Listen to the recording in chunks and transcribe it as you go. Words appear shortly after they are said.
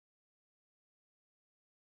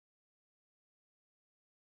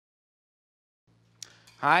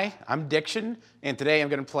Hi, I'm Diction, and today I'm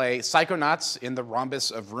going to play Psychonauts in the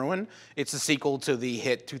Rhombus of Ruin. It's a sequel to the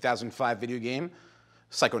hit 2005 video game,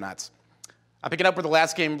 Psychonauts. I'm picking up where the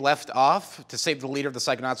last game left off to save the leader of the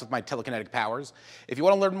Psychonauts with my telekinetic powers. If you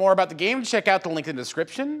want to learn more about the game, check out the link in the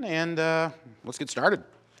description, and let's get started.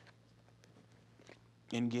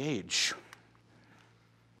 Engage.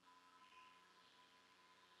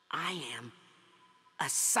 I am a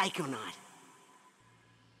Psychonaut.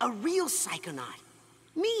 A real Psychonaut.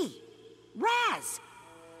 Me, Raz.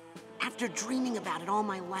 After dreaming about it all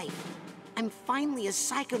my life, I'm finally a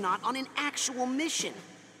Psychonaut on an actual mission.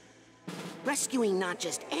 Rescuing not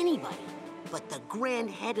just anybody, but the grand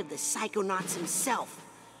head of the Psychonauts himself,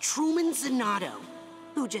 Truman Zanotto,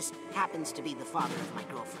 who just happens to be the father of my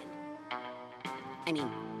girlfriend. I mean,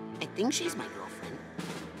 I think she's my girlfriend.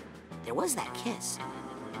 There was that kiss,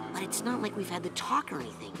 but it's not like we've had the talk or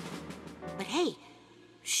anything. But hey,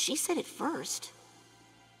 she said it first.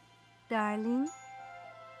 Darling?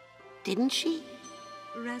 Didn't she?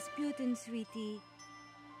 Rasputin, sweetie.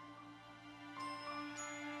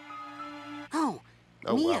 Oh,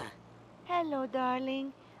 Oh, Mia. wow. Hello,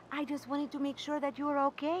 darling. I just wanted to make sure that you were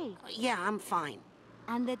okay. Yeah, I'm fine.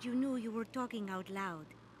 And that you knew you were talking out loud.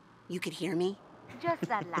 You could hear me? Just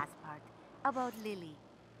that last part, about Lily.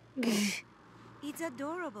 It's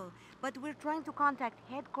adorable, but we're trying to contact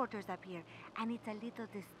headquarters up here, and it's a little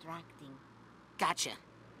distracting. Gotcha.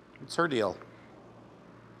 It's her deal.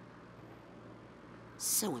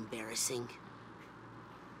 So embarrassing.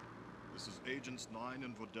 This is Agents 9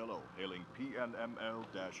 and Vodello, hailing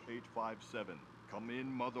PNML-857. Come in,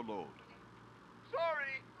 Motherlode.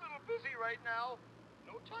 Sorry, a little busy right now.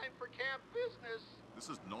 No time for camp business. This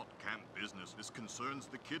is not camp business. This concerns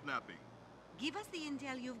the kidnapping. Give us the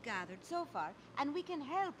intel you've gathered so far, and we can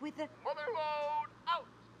help with the... Motherlode out!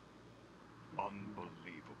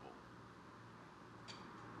 Unbelievable.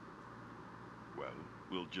 Well,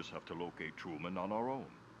 we'll just have to locate Truman on our own.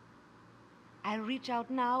 I'll reach out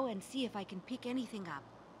now and see if I can pick anything up.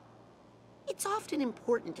 It's often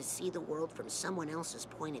important to see the world from someone else's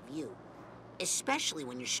point of view, especially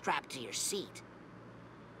when you're strapped to your seat.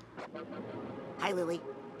 Hi, Lily.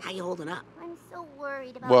 How you holding up? I'm so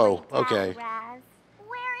worried about Whoa, my dad, okay. Raz.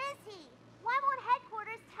 Where is he? Why won't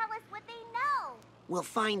headquarters tell us what they know? We'll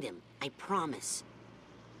find him, I promise.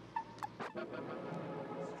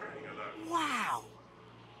 Wow!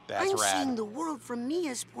 That's I'm rad. seeing the world from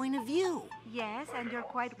Mia's point of view. Yes, and you're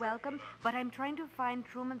quite welcome, but I'm trying to find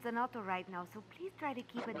Truman Zanotto right now, so please try to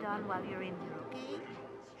keep it down while you're in here, okay?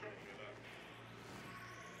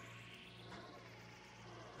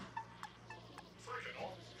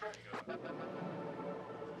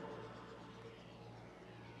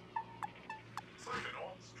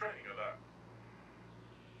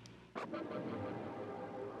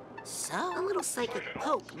 So, a little psychic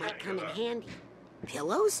poke might come in handy.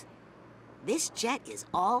 Pillows? This jet is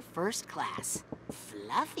all first class.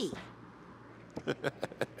 Fluffy.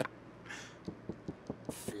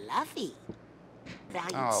 Fluffy.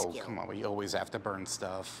 Valued Oh, skill. come on, we always have to burn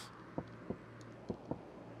stuff.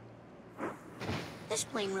 This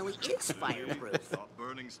plane really is fireproof. Stop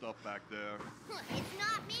burning stuff back there. It's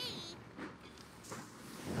not me.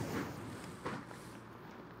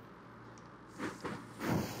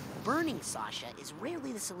 Burning Sasha is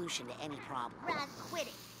rarely the solution to any problem. Raz, quit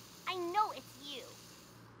it. I know it's you.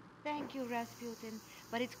 Thank you, Rasputin,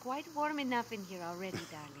 but it's quite warm enough in here already,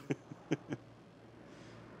 darling.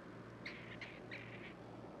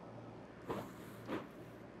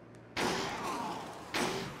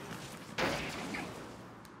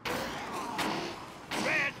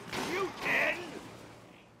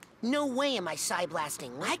 No way am I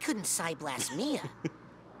psy-blasting. I couldn't psy-blast Mia.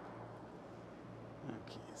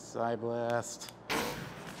 Okay, Psyblast.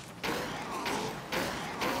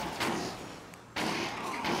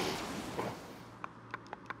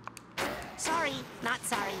 Sorry, not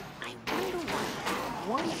sorry. I wonder why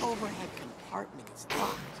one overhead compartment is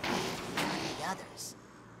locked and the others.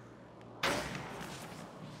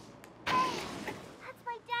 That's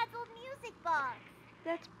my dad's old music box.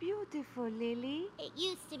 That's beautiful, Lily. It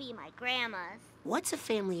used to be my grandma's. What's a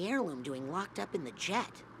family heirloom doing locked up in the jet?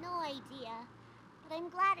 No idea. But I'm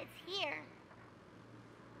glad it's here.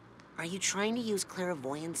 Are you trying to use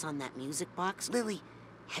clairvoyance on that music box? Lily,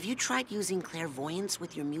 have you tried using clairvoyance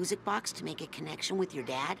with your music box to make a connection with your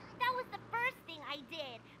dad? That was the first thing I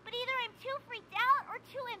did. But either I'm too freaked out or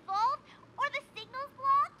too involved, or the signal's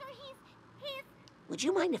blocked, or he's... Would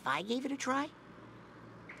you mind if I gave it a try?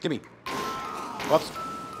 Gimme. Whoops.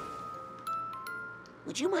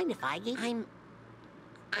 Would you mind if I gave...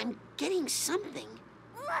 I'm getting something.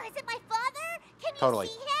 Is it my father? Can you Totally.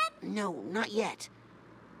 see him? No, not yet.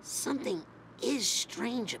 Something is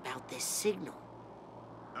strange about this signal.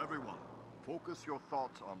 Everyone, focus your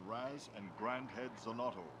thoughts on Raz and Grandhead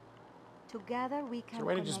Zanotto. Together we can Is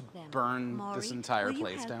there a way to connect just them. burn Maury, this entire will you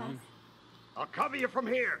place help down? us? I'll cover you from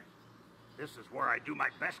here. This is where I do my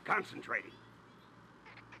best concentrating.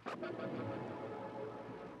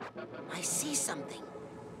 I see something.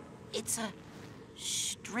 It's a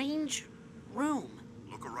strange room.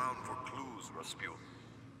 Look around for clues, Rasputin.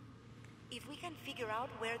 If we can figure out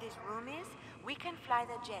where this room is, we can fly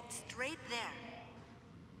the jet straight there.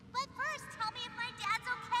 But first, tell me if my dad's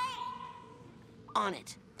okay. On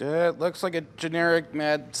it. It looks like a generic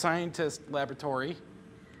mad scientist laboratory.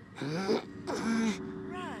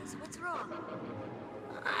 Raz, what's wrong?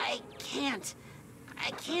 I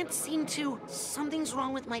can't seem to. Something's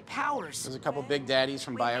wrong with my powers. There's a couple big daddies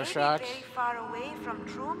from We may Bioshock. be very far away from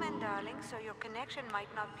Truman, darling, so your connection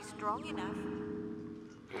might not be strong enough.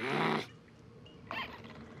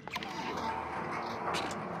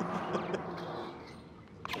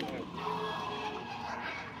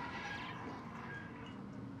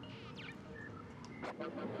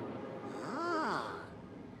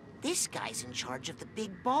 This guy's in charge of the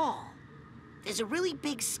big ball. There's a really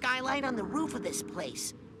big skylight on the roof of this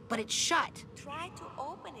place, but it's shut. Try to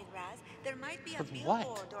open it, Raz. There might be a With what?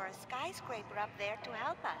 billboard or a skyscraper up there to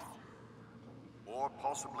help us. Or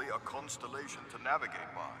possibly a constellation to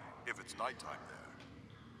navigate by, if it's nighttime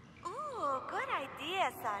there. Ooh, good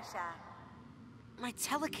idea, Sasha. My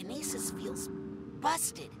telekinesis feels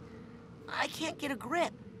busted. I can't get a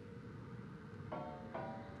grip.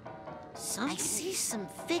 I see some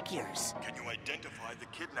figures. Can you identify the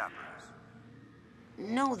kidnappers?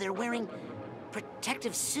 No, they're wearing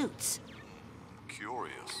protective suits.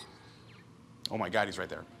 Curious. Oh my god, he's right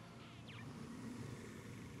there.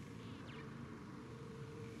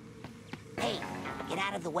 Hey, get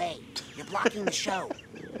out of the way. You're blocking the show.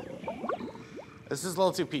 This is a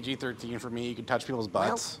little too PG-13 for me. You can touch people's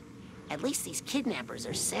butts. Well, at least these kidnappers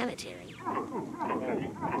are sanitary.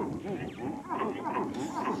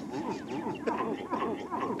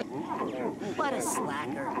 What a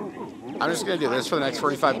slacker. I'm just gonna do this for the next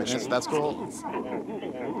 45 minutes. That's cool.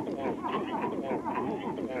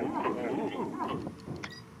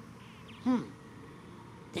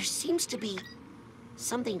 There seems to be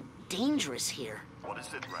something dangerous here. What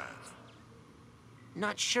is it, Raz?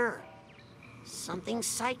 Not sure. Something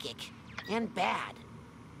psychic and bad.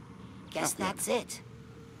 Guess that's it.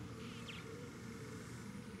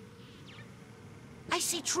 I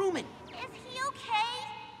see Truman. Is he okay?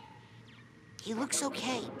 He looks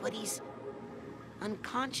okay, but he's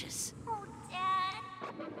unconscious. Oh, Dad.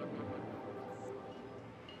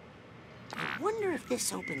 I wonder if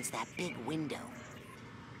this opens that big window.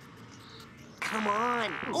 Come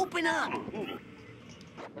on, open up!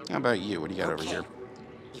 How about you? What do you got over Okay. here?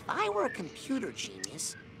 If I were a computer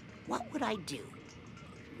genius, what would I do?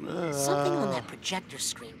 Something on that projector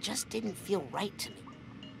screen just didn't feel right to me.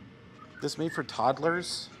 This made for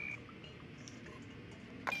toddlers?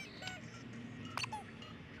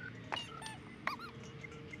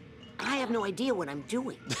 I have no idea what I'm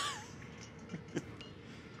doing.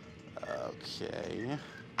 Okay.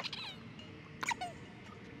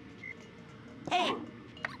 Hey!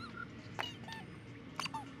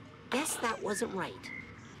 Guess that wasn't right.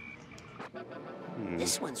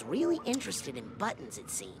 This one's really interested in buttons, it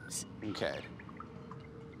seems. Okay.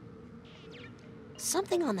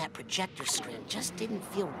 Something on that projector screen just didn't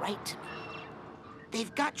feel right to me.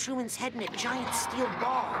 They've got Truman's head in a giant steel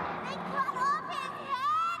ball. They cut off his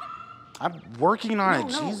head? I'm working on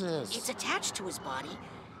it, No, Jesus. it's attached to his body.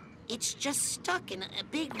 It's just stuck in a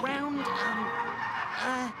big round,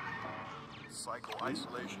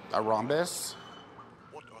 Psycho-isolation. A rhombus?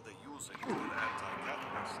 What are they using as an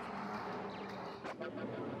anti-catalyst?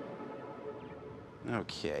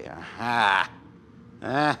 Okay, aha.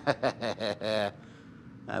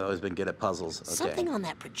 I've always been good at puzzles. Okay. something on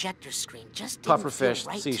that projector screen just didn't Pufferfish,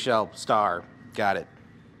 feel right. seashell, star. Got it.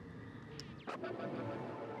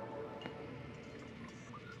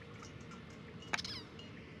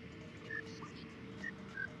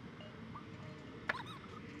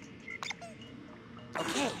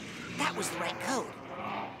 Okay, that was the right code.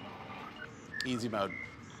 Easy mode.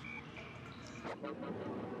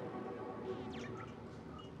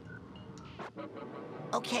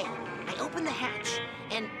 Okay, I open the hatch,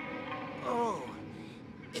 and oh,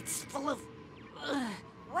 it's full of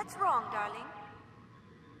What's wrong, darling?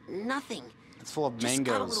 nothing. It's full of Just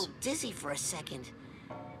got a mangoes. little dizzy for a second.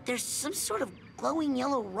 There's some sort of glowing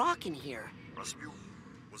yellow rock in here. Rasputin,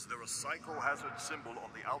 was there a psycho-hazard symbol on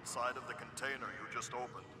the outside of the container you just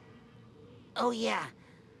opened? Oh yeah,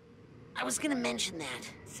 I was gonna mention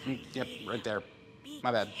that. Yep, right there. Be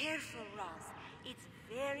My bad. careful, Ross. It's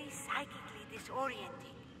very psychically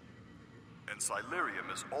disorienting. And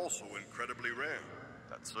Silurium is also incredibly rare.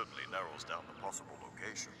 That certainly narrows down the possible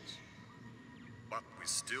locations. But we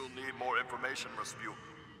still need more information, Rasputin.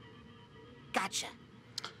 Gotcha.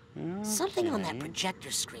 Something on that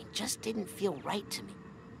projector screen just didn't feel right to me.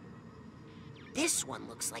 This one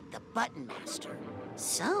looks like the Button Master.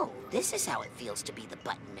 So, this is how it feels to be the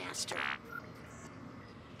Button Master.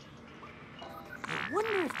 I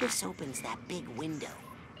wonder if this opens that big window.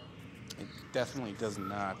 It definitely does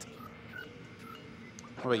not.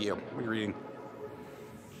 What about you? What are you reading?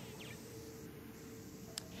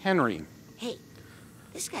 Henry. Hey,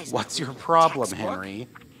 this guy's What's not your reading a problem, textbook. Henry?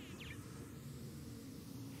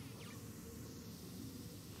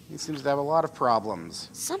 He seems to have a lot of problems.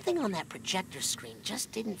 Something on that projector screen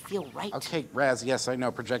just didn't feel right. Okay, Raz, yes, I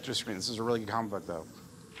know, projector screen. This is a really good comic book, though.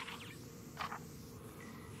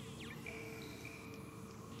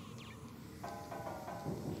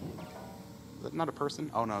 Is that not a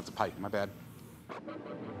person? Oh, no, it's a pipe. My bad.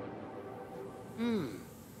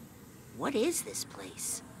 What is this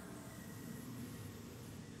place?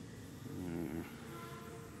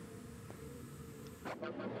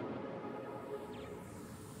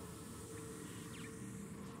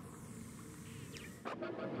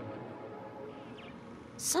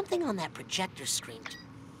 Something on that projector screen.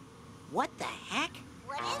 What the heck?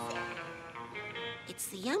 What is it? It's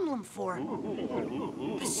the emblem for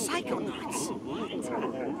the Psychonauts.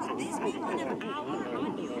 Could this be one of our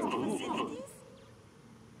unused facilities?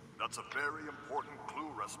 That's a very important clue,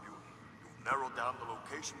 Rasputin. You've narrowed down the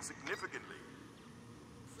location significantly.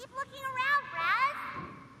 Keep looking around,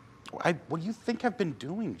 Raz. What do you think I've been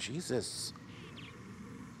doing? Jesus.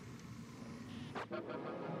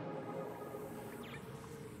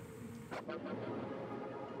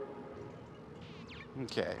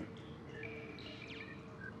 Okay.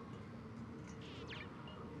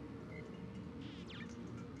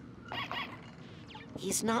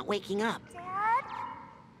 He's not waking up. Dad?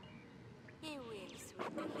 He will,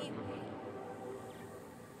 sweetie, he will.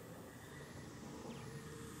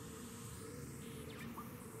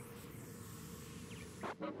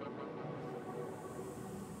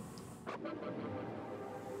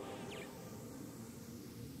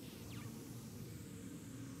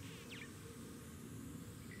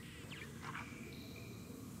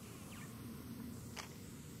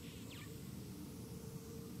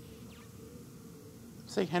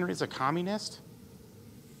 Say Henry's a communist?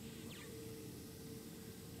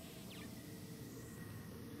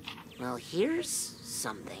 Well, here's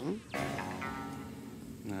something.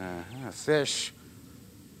 Fish.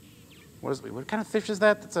 What kind of fish is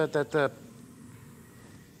that? That's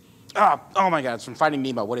oh my God, it's from Finding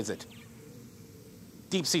Nemo. What is it?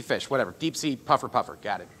 Deep sea fish, whatever. Deep sea puffer.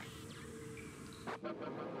 Got it.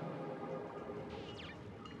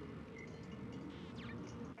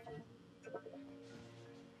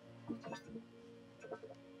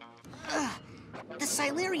 The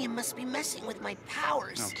Silurium must be messing with my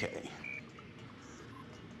powers. Okay.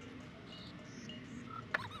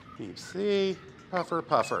 Deep sea puffer.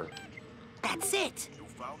 That's it. You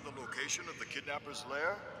found the location of the kidnapper's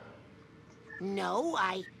lair? No,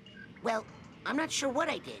 well, I'm not sure what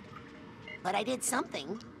I did. But I did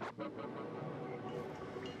something.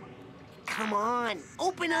 Come on,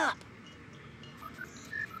 open up!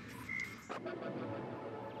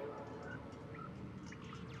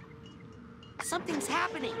 Something's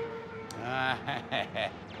happening. I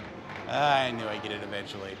knew I'd get it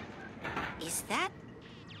eventually. Is that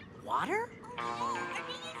water? Are you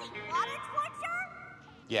using water torture?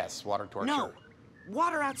 Yes, water torture. No,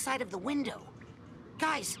 water outside of the window.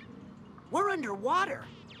 Guys, we're underwater.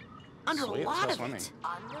 Under Sweet, a lot let's go of swimming. it.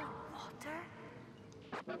 Underwater?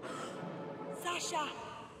 Sasha,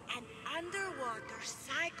 an underwater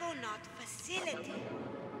Psychonaut facility.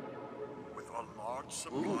 With a large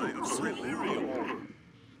supply of Silurium.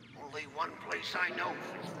 Only one place I know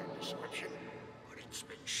fits that description, but it's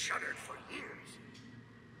been shuttered for years.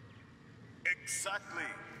 Exactly.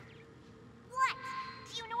 What?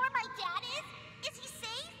 Do you know where my dad is? Is he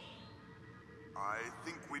safe? I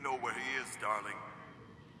think we know where he is, darling.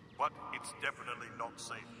 But it's definitely not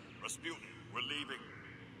safe. Rasputin, we're leaving.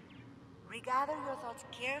 Regather your thoughts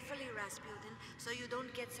carefully, Rasputin, so you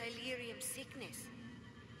don't get Silurium sickness.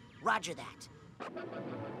 Roger that.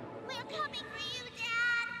 We're coming for you,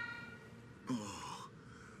 Dad.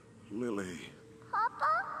 Lily.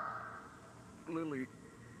 Papa? Lily,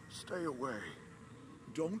 stay away.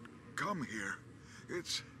 Don't come here.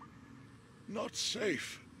 It's not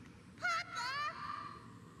safe. Papa?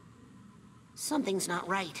 Something's not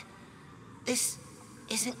right. This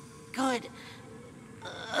isn't good.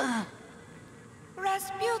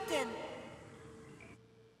 Rasputin!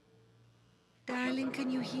 Darling, can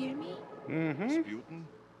you hear me? Rasputin,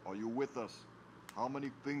 are you with us? How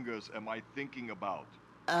many fingers am I thinking about?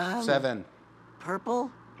 7.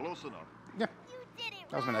 Purple? Close enough. Yeah, You did it,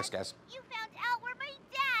 that was my Raz. next guess. You found out where my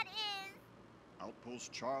dad is.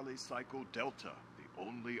 Outpost Charlie Psycho Delta, the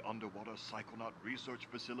only underwater psychonaut research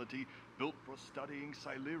facility built for studying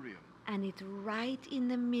Silurium. And it's right in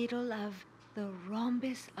the middle of the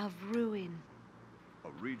Rhombus of Ruin. A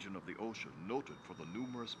region of the ocean noted for the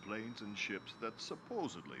numerous planes and ships that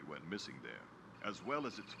supposedly went missing there, as well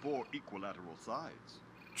as its 4 equilateral sides.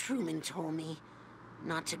 Truman told me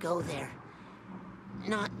not to go there.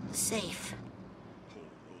 Not safe. Oh,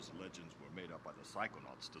 those legends were made up by the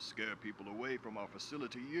Psychonauts to scare people away from our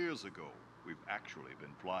facility years ago. We've actually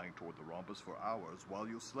been flying toward the Rhombus for hours while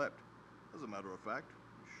you slept. As a matter of fact,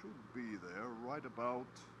 we should be there right about...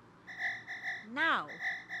 Now.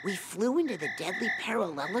 We flew into the deadly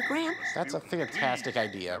parallelogram? That's a fantastic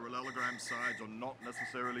idea. Parallelogram sides are not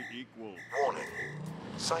necessarily equal. Warning.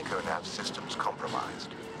 Psychonauts systems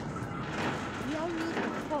compromised. We all need to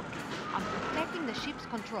focus on protecting the ship's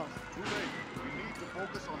controls. Too late. We need to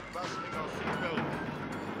focus on fastening our seatbelt.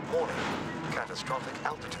 Warning. Catastrophic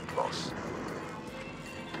altitude loss.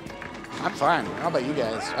 I'm fine. How about you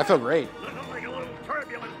guys? I feel great. Looks like a little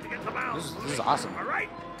turbulence to get the valves. This is awesome. All right?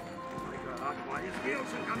 My God, why is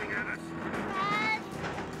Nielsen coming at us? Raz,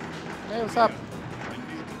 Hey, what's up? I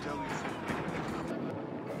need to tell you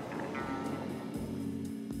something.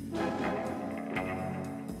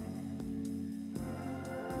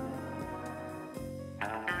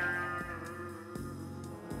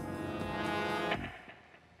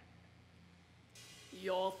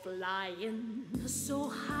 You're flying so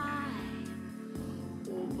high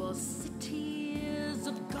over cities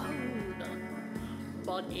of gold,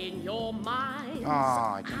 but in your mind,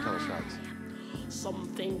 Aw, I can't kill the sharks.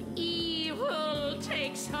 something evil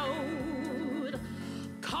takes hold.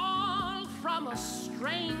 Call from a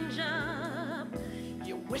stranger,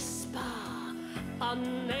 you whisper a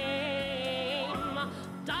name,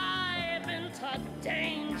 dive into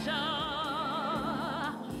danger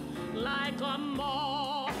like a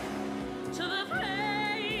moth to the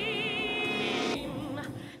flame,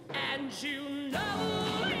 and you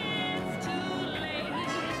know it's too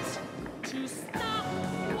late to stop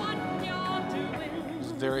what you're doing.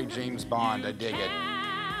 It's very James Bond. I dig it.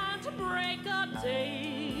 Can't break a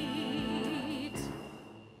date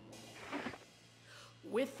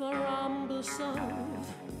with a rhombus of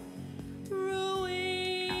ruin.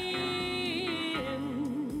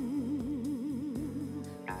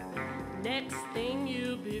 Next thing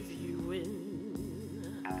you'll be viewing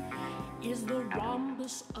is the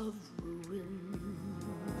Rhombus of Ruin.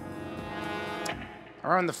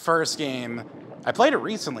 Around the first game, I played it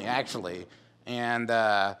recently actually, and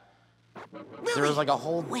there was like a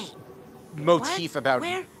whole Wait, motif what? about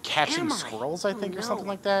Where catching am I? squirrels, I think, Oh, or something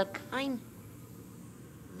no. like that. I'm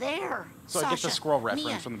there. So I get the Sasha, squirrel reference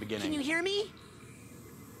Mia, from the beginning. Can you hear me?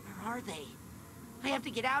 Where are they? I have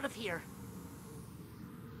to get out of here.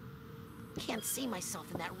 Can't see myself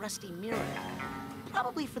in that rusty mirror.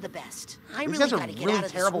 Probably for the best. I These really guys are gotta get really out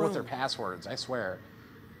of terrible this with their room. passwords, I swear.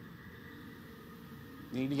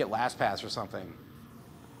 You need to get LastPass or something.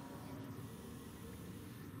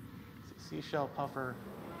 Seashell puffer,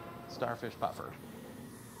 starfish puffer.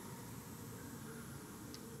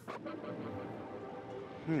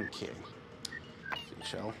 Okay.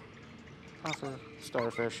 Seashell, puffer,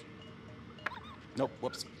 starfish. Nope,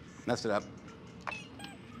 whoops. Messed it up.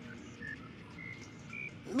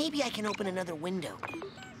 Maybe I can open another window.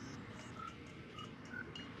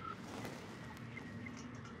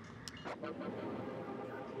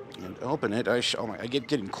 And open it. Oh my! I get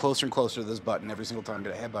getting closer and closer to this button every single time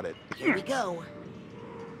that I headbutt it. Here we go.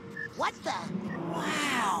 What the?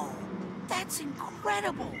 Wow! That's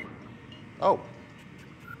incredible! Oh.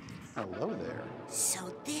 Hello there.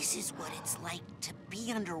 So this is what it's like to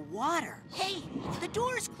be underwater. Hey, the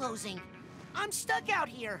door's closing. I'm stuck out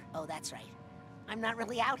here. Oh, that's right. I'm not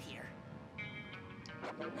really out here.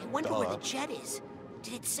 I wonder where the jet is.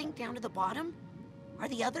 Did it sink down to the bottom? Are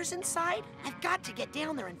the others inside? I've got to get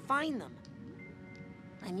down there and find them.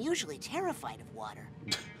 I'm usually terrified of water,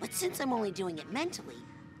 but since I'm only doing it mentally,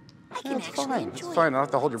 I can Yeah, it's actually fine. enjoy It's fine. it. I don't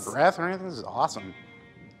have to hold your breath or anything. This is awesome.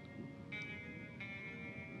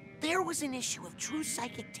 There was an issue of True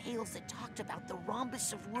Psychic Tales that talked about the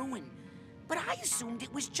Rhombus of Ruin, but I assumed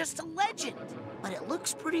it was just a legend. But it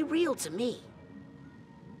looks pretty real to me.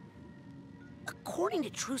 According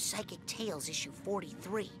to True Psychic Tales issue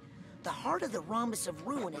 43, The heart of the Rhombus of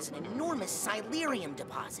Ruin is an enormous Silurium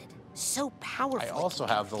deposit. So powerful. I also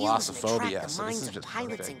have it can confuse and thalassophobia, attract the so this minds is of just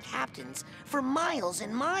pilots perfect. and captains for miles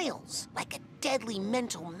and miles, like a deadly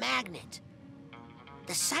mental magnet.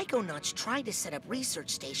 The Psychonauts tried to set up research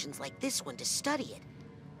stations like this one to study it,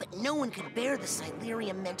 but no one could bear the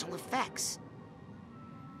Silurium mental effects.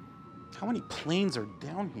 How many planes are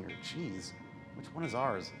down here? Jeez. Which one is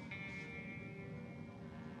ours?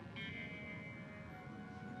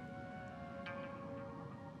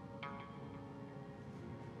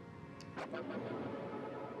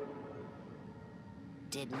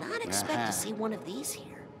 Did not expect to see one of these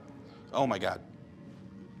here. Oh my god.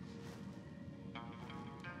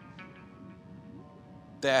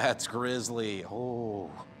 That's grisly.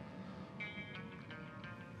 Oh.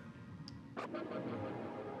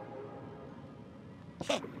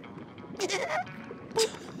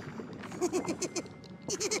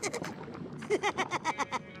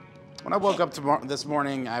 When I woke up this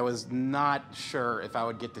morning, I was not sure if I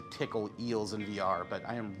would get to tickle eels in VR, but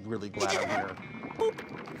I am really glad I'm here.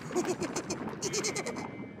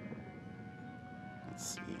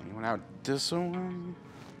 Let's see, anyone out this one?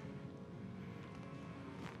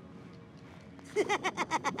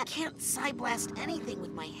 Can't psyblast anything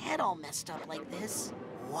with my head all messed up like this.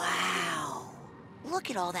 Wow. Look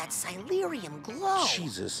at all that Silurium glow.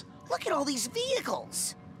 Jesus. Look at all these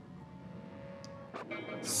vehicles.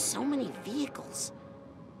 So many vehicles.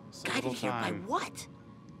 Guided here by what?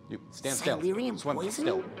 You stand still. Silurium Swim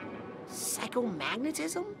poisoning? still.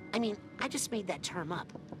 Psychomagnetism? I mean, I just made that term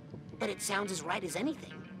up. But it sounds as right as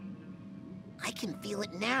anything. I can feel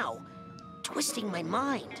it now, twisting my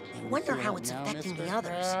mind. I wonder how it's affecting the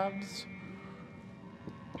others. Krabs.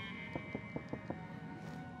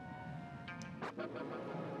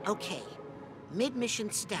 Okay,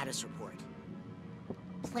 mid-mission status report.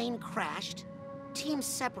 Plane crashed, team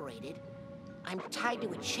separated, I'm tied to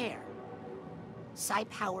a chair. Psi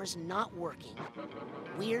power's not working.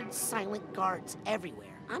 Weird silent guards everywhere.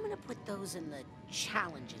 I'm gonna put those in the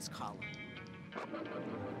challenges column.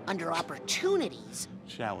 Under opportunities,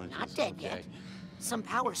 Challenges. not dead okay. yet. Some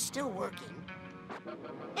power's still working.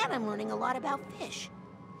 And I'm learning a lot about fish.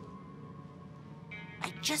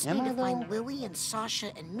 I just need to find Lily and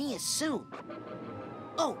Sasha and Mia soon.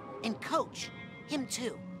 Oh, and Coach. Him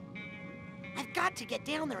too. I've got to get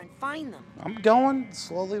down there and find them. I'm going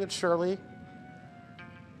slowly but surely.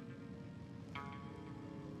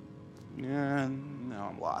 Yeah, no,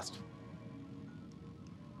 I'm lost.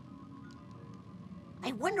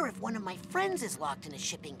 I wonder if one of my friends is locked in a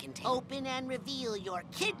shipping container. Open and reveal your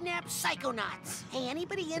kidnapped Psychonauts. Hey,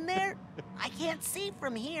 anybody in there? I can't see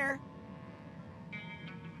from here.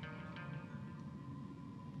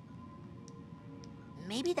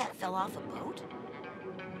 Maybe that fell off a boat?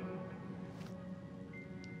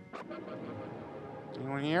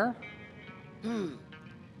 Anyone here? Hmm.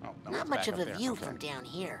 Oh, no Not one's much back of up a there. view Okay. from down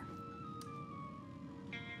here.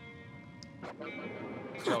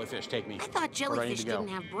 Jellyfish, take me. I thought Where do I need jellyfish to go? didn't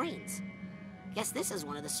have brains. Guess this is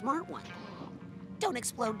one of the smart ones. Don't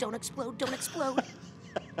explode, don't explode, don't explode.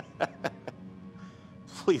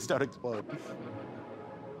 Please don't explode.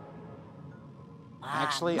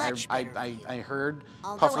 Actually, much I better view. heard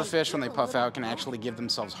Although I pufferfish, when they feel a puff little out, can actually give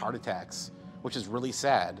themselves heart attacks, which is really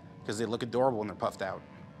sad because they look adorable when they're puffed out.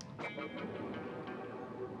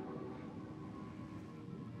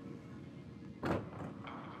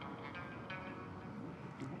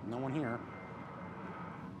 No one here.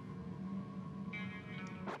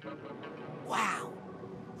 Wow,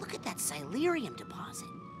 look at that Silurium deposit.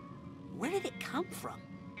 Where did it come from?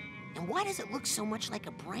 And why does it look so much like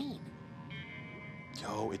a brain?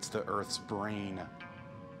 Oh, it's the Earth's brain.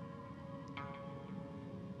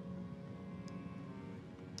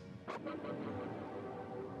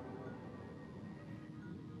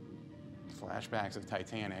 Flashbacks of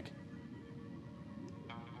Titanic.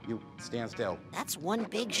 You stand still. That's one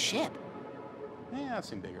big ship. Yeah, I've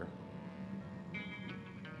seen bigger.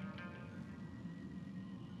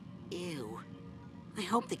 Ew. I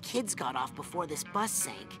hope the kids got off before this bus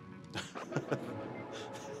sank.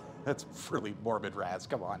 That's really morbid, Raz.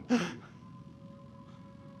 Come on.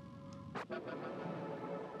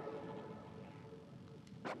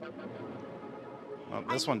 Well,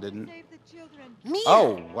 this one didn't. Mia!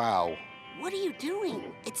 Oh, wow. What are you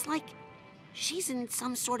doing? It's like she's in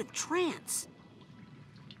some sort of trance.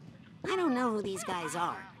 I don't know who these guys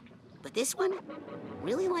are, but this one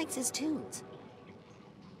really likes his tunes.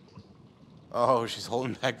 Oh, she's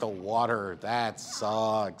holding back the water. That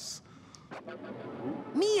sucks.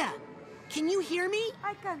 Mia, can you hear me?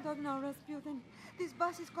 I can't know, Rasputin. This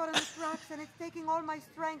bus is caught on the tracks and it's taking all my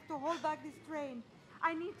strength to hold back this train.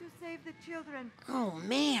 I need to save the children. Oh,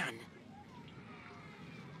 man.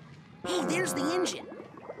 Hey, there's the engine.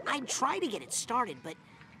 I'd try to get it started, but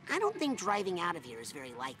I don't think driving out of here is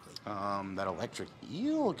very likely. That electric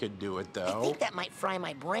eel could do it, though. I think that might fry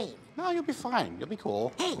my brain. No, you'll be fine. You'll be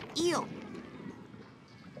cool. Hey, eel.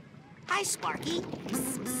 Hi, Sparky.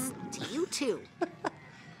 Bzz, bzz. To you, too.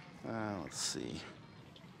 Let's see.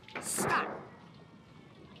 Stop.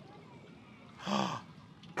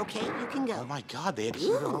 Okay, you can go. Oh my God, they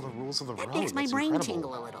adhere to all the rules of the road. That makes my That's brain incredible.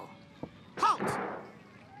 tingle a little. Halt!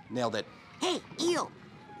 Nailed it. Hey, eel.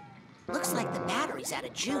 Looks like the battery's out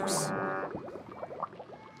of juice.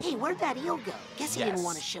 Hey, where'd that eel go? Guess he didn't Yes.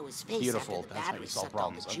 want to show his face Beautiful. after the That's how you battery solve sucked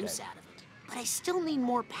all the problems. juice Okay. out of it. But I still need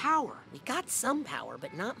more power. We got some power,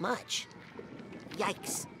 but not much.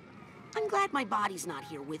 Yikes. I'm glad my body's not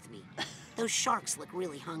here with me. Those sharks look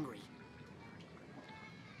really hungry.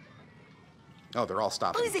 Oh, they're all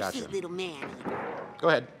stopping. Who's a Gotcha. cute little man eater? Go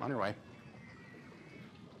ahead. On your way.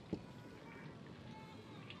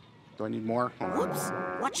 Do I need more? Hold on. Whoops.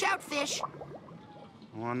 Watch out, fish.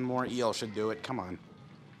 One more eel should do it. Come on.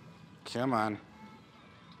 Come on.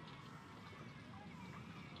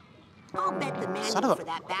 I'll bet the Son manual of a- for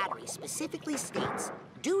that battery specifically states,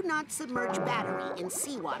 do not submerge battery in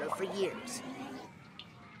seawater for years.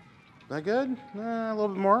 That good? A little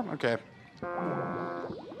bit more? Okay.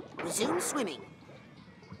 Resume swimming.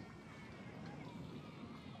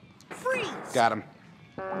 Freeze! Got him.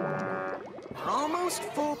 We're almost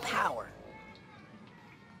full power.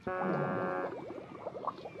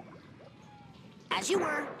 As you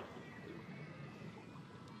were.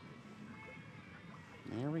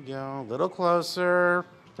 There we go. A little closer.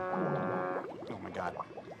 Oh my God.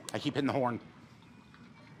 I keep hitting the horn.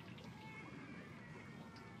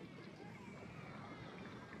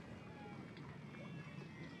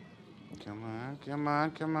 Come on, come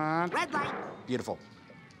on, come on. Red light. Beautiful.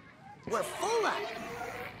 We're full up.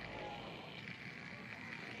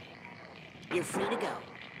 You're free to go.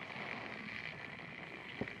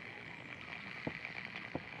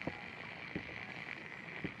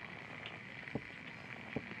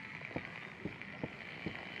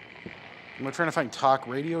 Am I trying to find talk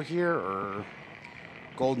radio here or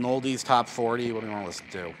golden oldies top 40? What do you want to listen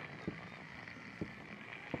to?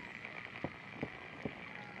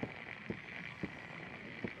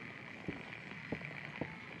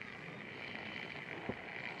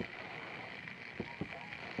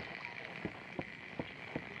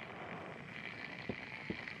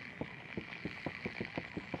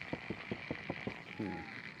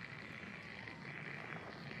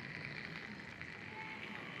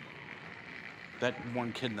 That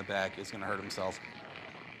one kid in the back is going to hurt himself.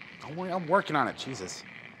 Don't worry, I'm working on it. Jesus.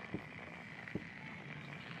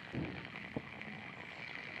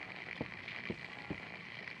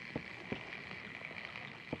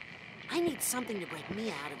 I need something to break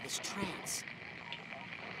me out of this trance.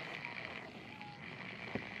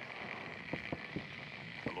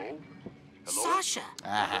 Hello? Sasha!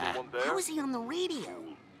 Anyone there? How is he on the radio?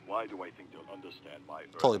 Why do I think they'll understand my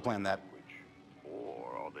Totally earthly planned that. language?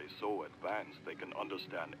 Or are they so advanced they can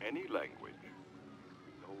understand any language?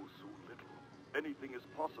 We know so little. Anything is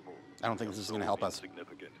possible. I don't think this is So going to help us.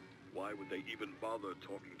 insignificant. Why would they even bother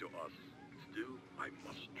talking to us? Still, I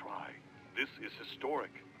must try. This is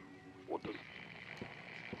historic. What does...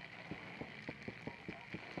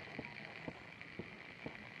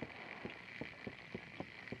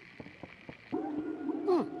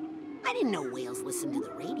 I didn't know whales listened to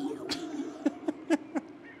the radio.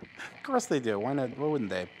 Of course they do. Why not? Why wouldn't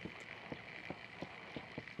they?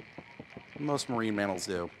 Most marine mammals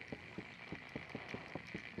do.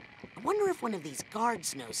 I wonder if one of these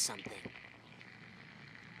guards knows something.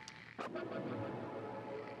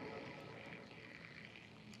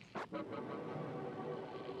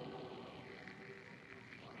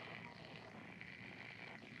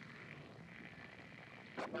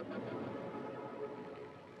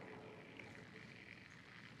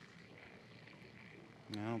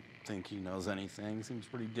 I don't think he knows anything. Seems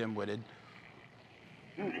pretty dim-witted.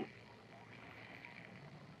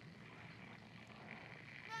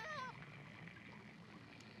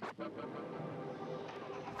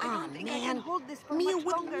 Oh think I can man, hold this for Mia much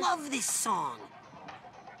would longer. love this song.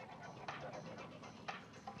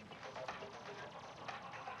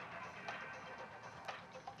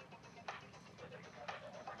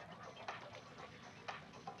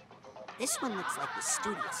 This one looks like the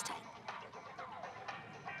studious type.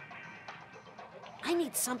 I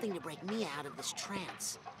need something to break Mia out of this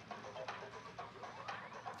trance.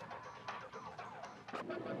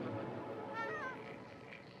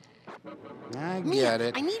 I Mia, get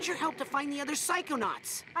it. I need your help to find the other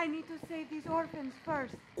Psychonauts. I need to save these orphans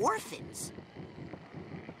first. Orphans?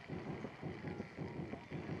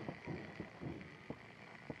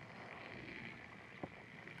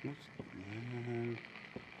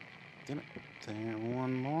 Damn it. There,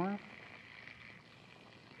 one more.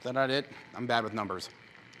 Is that not it? I'm bad with numbers.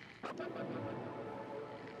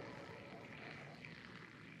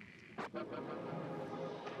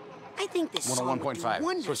 I think this song would do 101.5.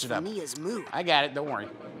 wonders Switch it for up. Mia's mood. I got it. Don't worry.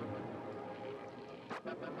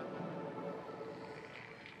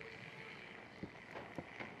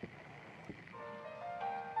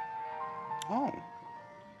 Oh.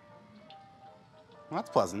 Well, that's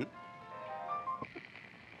pleasant.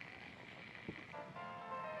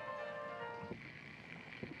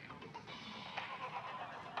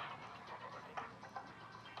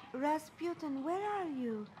 Rasputin, where are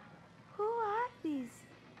you? Who are these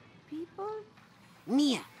people?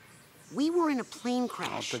 Mia, we were in a plane All it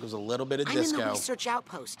crash. took was a little bit of I'm in the disco. research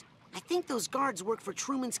outpost. I think those guards work for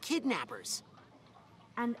Truman's kidnappers.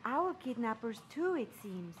 And our kidnappers too, it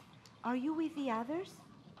seems. Are you with the others?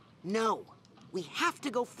 No, we have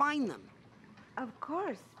to go find them. Of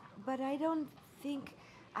course, but I don't think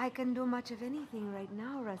I can do much of anything right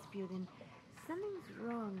now, Rasputin. Something's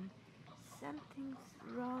wrong. Something's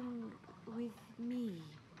wrong with me.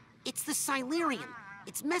 It's the Silurium.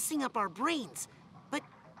 It's messing up our brains. But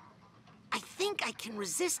I think I can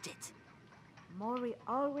resist it. Maury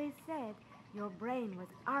always said your brain was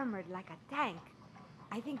armored like a tank.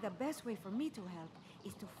 I think the best way for me to help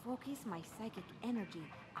is to focus my psychic energy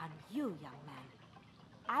on you, young man.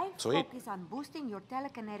 I'll Sweet. focus on boosting your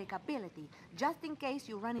telekinetic ability, just in case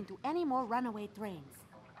you run into any more runaway trains.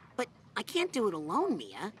 But I can't do it alone,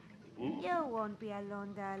 Mia. You won't be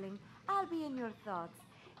alone, darling. I'll be in your thoughts,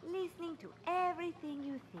 listening to everything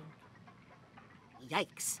you think.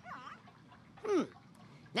 Yikes.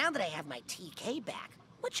 Now that I have my TK back,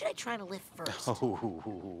 what should I try to lift first? Oh,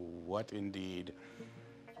 what indeed.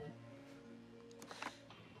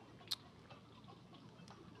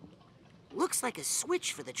 Looks like a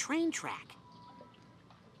switch for the train track.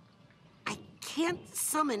 I can't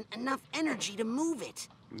summon enough energy to move it.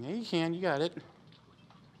 Yeah, you can. You got it.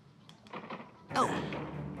 Oh,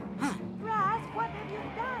 Raz, what have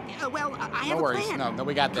you done? well, I have No a worries. plan. No,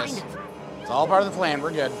 we got this. Kind of. It's all part of the plan.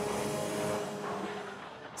 We're good.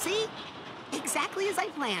 See? Exactly as I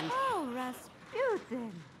planned. Oh,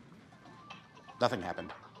 Rasputin. Nothing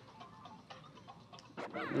happened.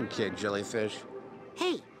 Okay, jellyfish.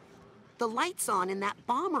 Hey, the light's on in that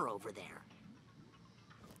bomber over there.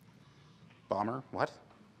 Bomber? What?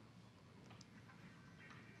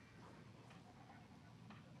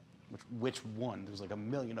 Which one? There's like a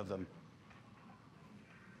million of them.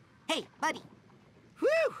 Hey, buddy.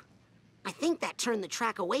 Whew! I think that turned the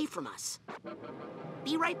track away from us.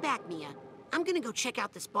 Be right back, Mia. I'm gonna go check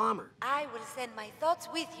out this bomber. I will send my thoughts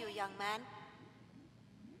with you, young man.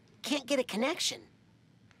 Can't get a connection.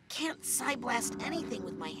 Can't psyblast anything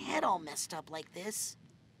with my head all messed up like this.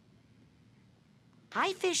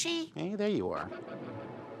 Hi, Fishy. Hey, there you are.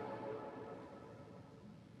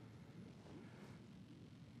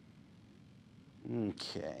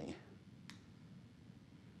 Okay.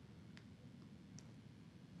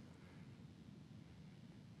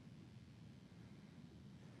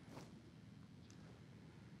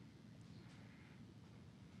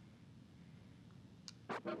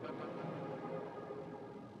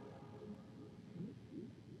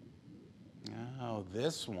 Oh,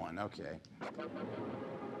 this one. Okay.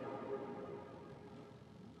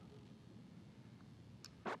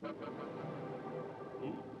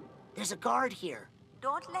 There's a guard here.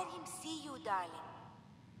 Don't let him see you, darling.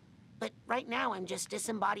 But right now, I'm just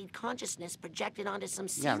disembodied consciousness projected onto some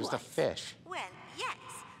sea Yeah, I'm just a life. fish. Well, yes,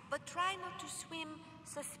 but try not to swim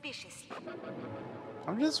suspiciously.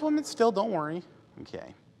 I'm just swimming still. Don't worry.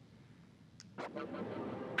 Okay.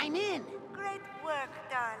 I'm in. Great work,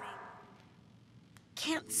 darling.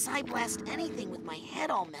 Can't psyblast anything with my head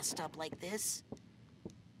all messed up like this.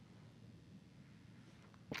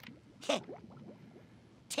 Heh.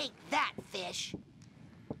 Take that, fish.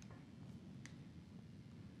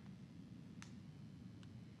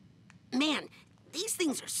 Man, these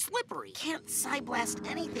things are slippery. Can't psyblast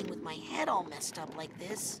anything with my head all messed up like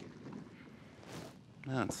this.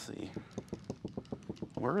 Let's see.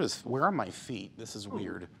 Where are my feet? This is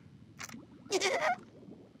weird.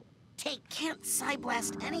 Can't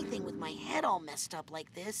psyblast anything with my head all messed up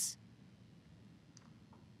like this.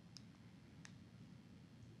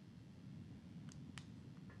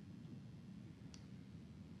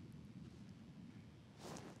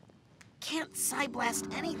 Can't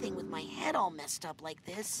psyblast anything with my head all messed up like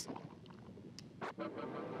this.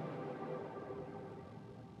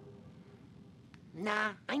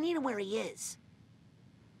 Nah, I need him where he is.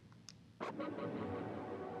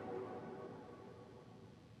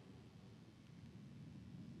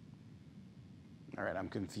 All right, I'm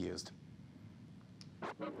confused.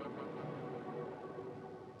 Do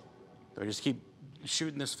I just keep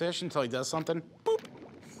shooting this fish until he does something? Boop.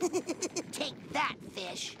 Take that,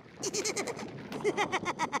 fish.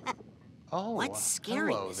 Oh, what's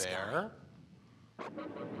scaring hello this there.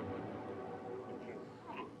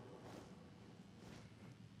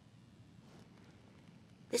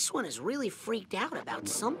 This one is really freaked out about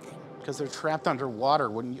something. Because they're trapped underwater,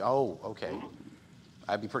 wouldn't you? Oh, okay.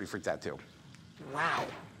 I'd be pretty freaked out too. Wow.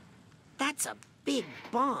 That's a big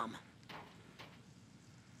bomb.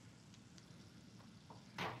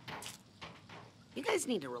 You guys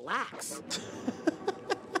need to relax.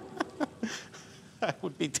 I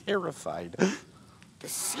would be terrified. The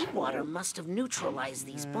seawater must have neutralized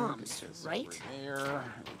these bombs, right? Over there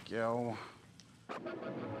we go.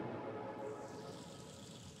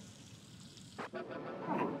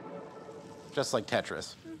 Just like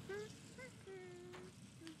Tetris.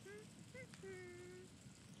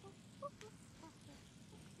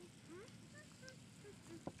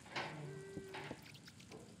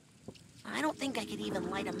 I don't think I could even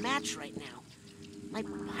light a match right now. My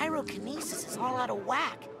pyrokinesis is all out of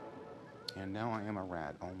whack. And now I am a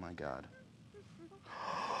rat. Oh my god.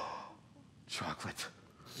 Chocolate.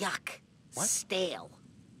 Yuck. What? Stale.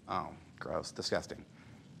 Oh, gross. Disgusting.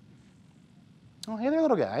 Oh, hey there,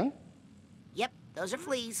 little guy. Yep, those are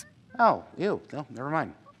fleas. Oh, ew. No, never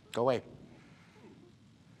mind. Go away.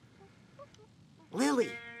 Lily.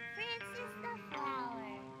 Frances the flower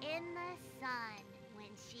in the sun. When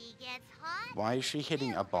she gets hot, Why is she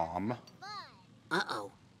hitting a bomb? fun.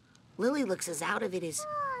 Uh-oh. Lily looks as out of it as,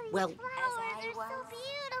 Oh, these well, flowers are so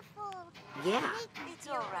beautiful. yeah. It's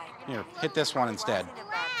all right. Here, hit this one instead.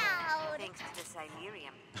 Loud. Thanks to the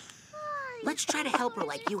Silurium. Oh, Let's try to help her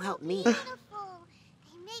like you helped me. beautiful.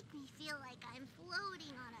 They make me feel like I'm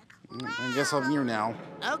floating on a cloud. I guess I'm here now.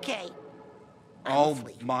 Okay. I'm a Oh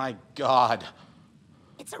flea. my god.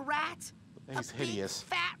 It's a rat. He's a hideous. Big,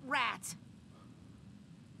 fat rat.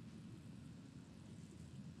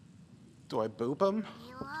 Do I boop him?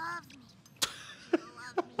 You love me. You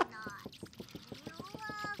love me not. You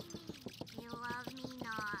love me. You love me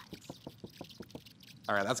not.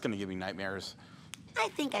 All right, that's gonna give me nightmares. I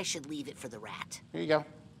think I should leave it for the rat. Here you go.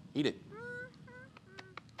 Eat it.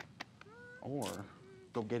 Or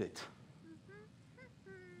go get it.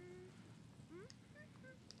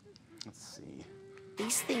 Let's see.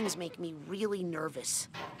 These things make me really nervous.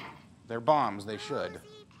 They're bombs. They should.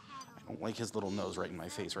 I don't like his little nose right in my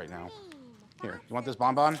face right now. Here, you want this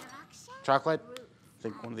bonbon? Chocolate?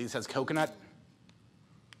 Think one of these has coconut?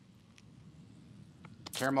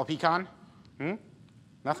 Caramel pecan?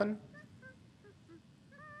 Nothing?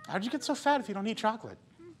 How'd you get so fat if you don't eat chocolate?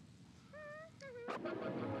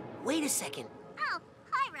 Wait a second. Oh,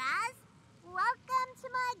 hi, Raz. Welcome to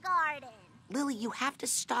my garden. Lily, you have to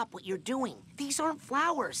stop what you're doing. These aren't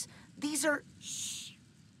flowers. These are... Shh.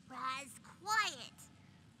 Raz, quiet.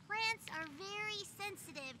 Plants are very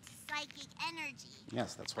sensitive to psychic energy.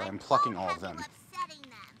 Yes, that's why I'm plucking all won't of them. have you upsetting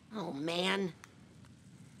them. Oh, man.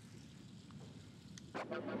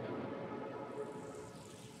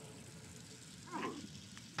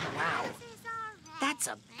 Wow. This is our rat. That's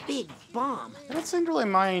a big bomb. I don't seem to really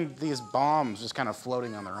mind these bombs just kind of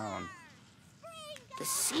floating on their own. The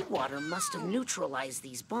seawater must have neutralized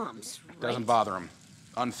these bombs, right? Doesn't bother him.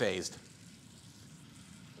 Unfazed.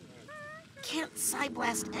 Can't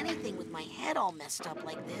psyblast anything with my head all messed up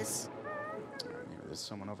like this. There's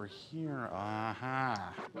someone over here.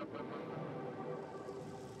 Aha.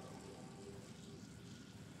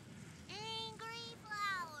 Angry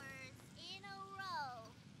flowers in a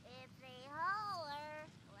row. If they holler,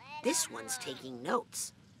 let This 'em one's know. taking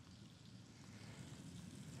notes.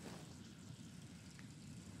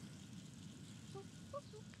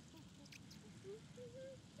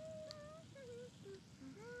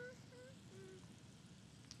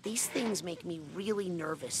 These things make me really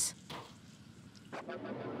nervous.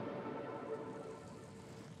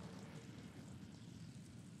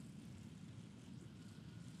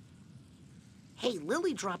 Hey,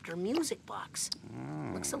 Lily dropped her music box.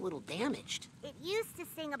 Looks a little damaged. It used to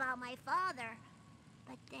sing about my father,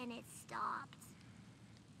 but then it stopped.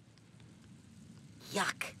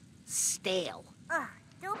 Yuck. Stale. Ugh,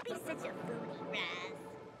 don't be such a foodie, Raz.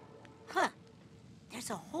 Huh. There's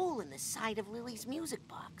a hole in the side of Lily's music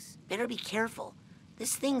box. Better be careful.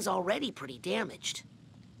 This thing's already pretty damaged.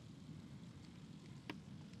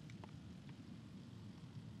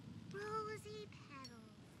 Rosy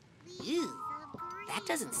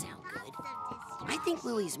sound good. I think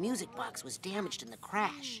Lily's music box was damaged in the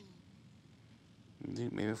crash.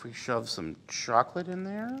 Maybe if we shove some chocolate in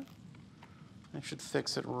there, that should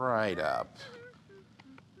fix it right up.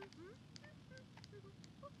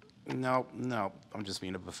 No, no, I'm just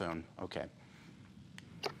being a buffoon. Okay.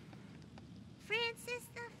 Francis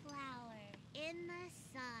the flower in the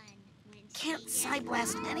sun. Can't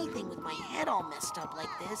side-blast anything with my head all messed up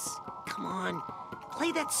like this. Come on,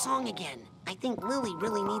 play that song again. I think Lily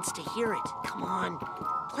really needs to hear it. Come on,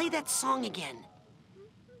 play that song again.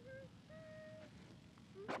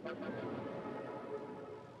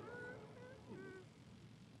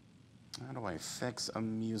 How do I fix a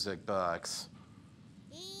music box?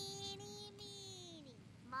 Eeny, meeny,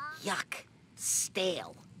 mom. Yuck,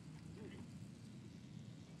 stale.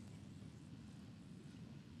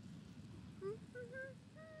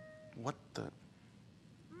 What the?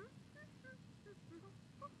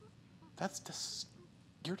 That's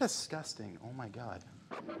you're disgusting. Oh my God.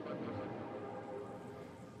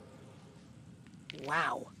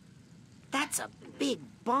 Wow, that's a big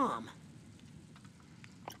bomb.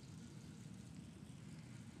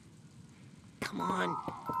 Come on,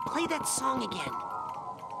 play that song again.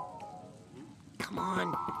 Come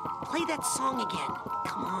on, play that song again.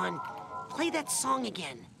 Come on, play that song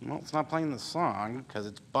again. Well, it's not playing the song because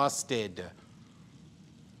it's busted.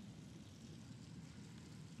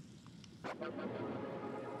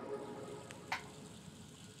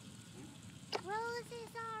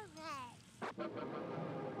 Roses are red.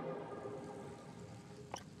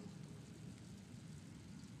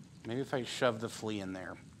 Maybe if I shove the flea in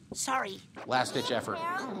there. Sorry. Last-ditch effort.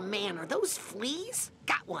 Oh man, are those fleas?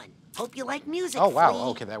 Got one. Hope you like music, Oh, wow. flea.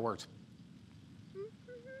 Okay, that worked.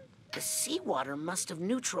 The seawater must have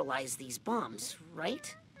neutralized these bombs,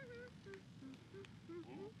 right?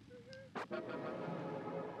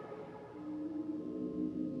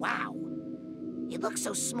 Wow. It looks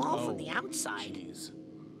so small from the outside. Jeez.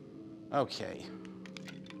 Okay.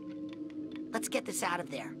 Let's get this out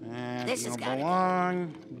of there. You This has don't got to go.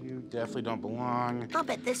 belong. You definitely don't belong. I'll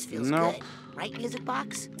bet this feels Nope. good. Right, music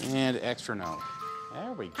box? And extra no.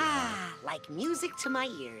 There we go. Ah, like music to my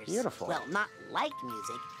ears. Beautiful. Well, not like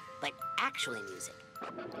music, but actually music.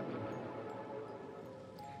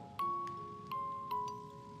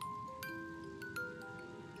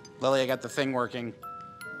 Lily, I got the thing working.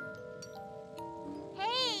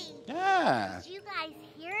 Hey, Yeah. did you guys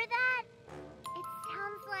hear that? It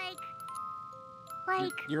sounds like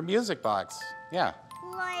Your music box. Yeah.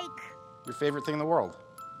 Your favorite thing in the world.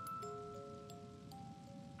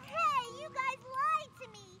 Hey, you guys lied to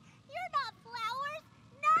me. You're not flowers.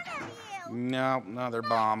 None of you. No, they're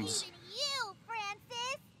bombs. Not even you,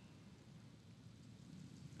 Francis.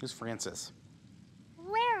 Who's Francis?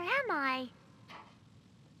 Where am I?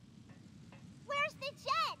 Where's the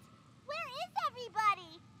jet? Where is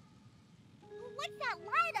everybody? What's that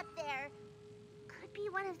light up there? Could be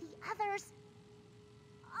one of the others.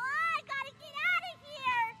 Oh, I gotta get out of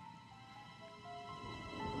here!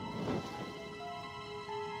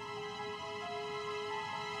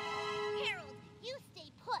 Harold, you stay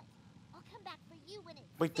put. I'll come back for you when it's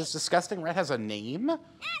Wait, this disgusting rat has a name? out of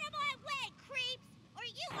my way, creeps, or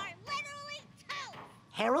you are literally toast.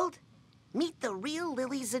 Harold, meet the real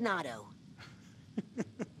Lily Zanato.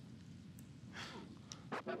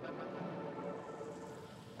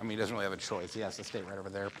 I mean, he doesn't really have a choice. He has to stay right over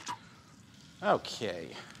there. Okay.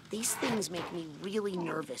 These things make me really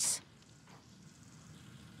nervous.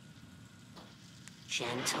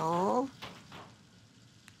 Gentle.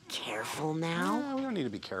 Careful now. No, we don't need to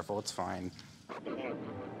be careful. It's fine.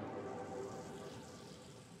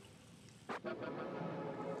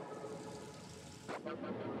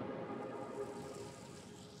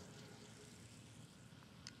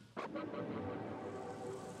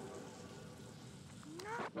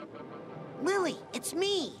 Lily, it's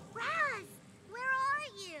me. Raz, where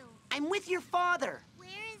are you? I'm with your father. Where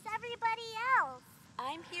is everybody else?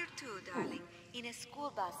 I'm here too, darling, in a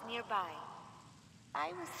school bus nearby. I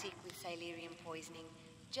was sick with silurium poisoning,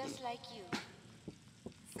 just like you.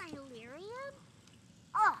 Silurium?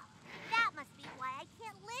 Oh, that must be why I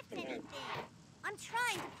can't lift anything. I'm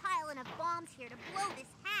trying to pile enough bombs here to blow this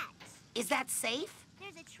hatch. Is that safe?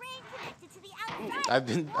 There's a train connected to the outside. I've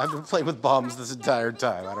been playing with bombs this entire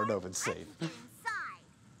time. I don't know if it's safe. I can get inside.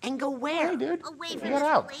 And go where? Hey, dude. Away Get from this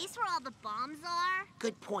out. place where all the bombs are.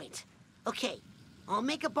 Good point. Okay, I'll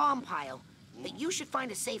make a bomb pile, but you should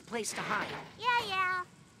find a safe place to hide. Yeah.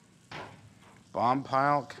 Bomb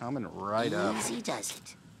pile coming right up. Easy does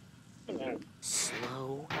it.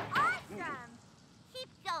 Slow. Awesome. Keep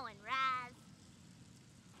going, Raz.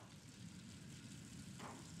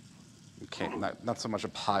 Okay, not so much a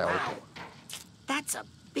pile. Wow. That's a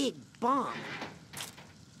big bomb.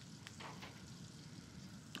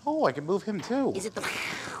 Oh, I can move him too. Is it the...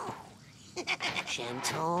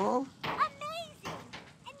 Gentle. Amazing!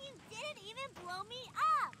 And you didn't even blow me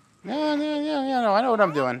up! No, I know what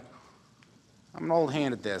I'm doing. I'm an old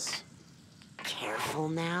hand at this. Careful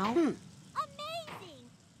now. Amazing!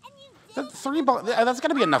 And you didn't... Three bombs. That's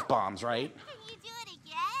gotta be enough bombs, right? Can you do it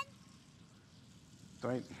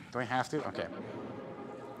again? Do I have to? Okay.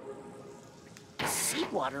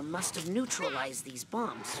 Seawater must have neutralized these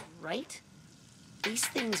bombs, right? These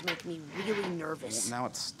things make me really nervous. Well, now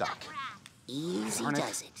it's stuck. Easy Darn it.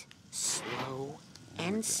 does it. Slow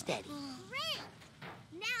and steady. Great!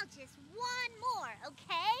 Now just one more,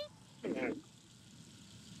 okay?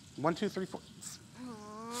 1, 2, 3, 4.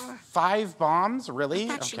 5 bombs? Really? I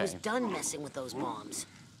thought she was Okay. done messing with those bombs.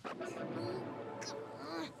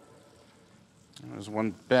 There's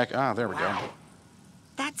one back. Ah, there we go. Wow.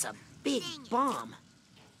 That's a big bomb.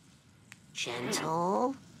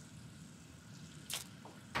 Gentle.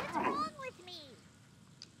 What's wrong with me?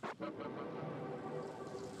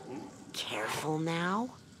 Careful now.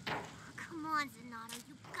 Come on, Zanata,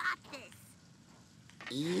 you got this.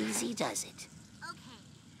 Easy does it. Okay,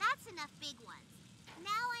 that's enough big ones. Now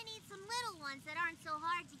I need some little ones that aren't so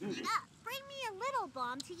hard to heat up. Bring me a little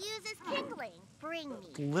bomb to use as kindling. Bring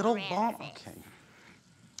me. Little bomb? Francis. Okay.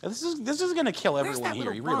 This is gonna kill Where's everyone that here.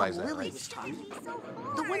 little You bomb realize that, Lily right? was talking? It'd be so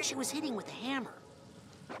The one hard. she was hitting with a hammer.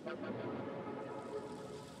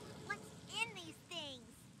 What's in these things?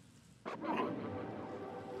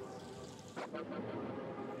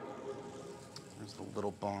 There's the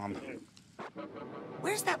little bomb.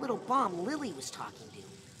 Where's that little bomb Lily was talking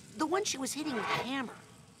to? The one she was hitting with a hammer.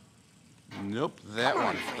 Nope, that Come on,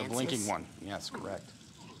 one. The Francis. blinking one. Yes, correct.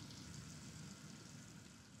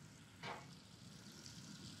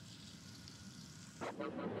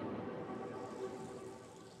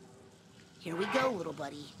 Here we go, little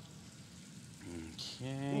buddy.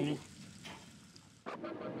 Okay.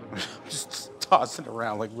 Just tossing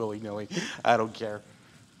around like willy-nilly. I don't care.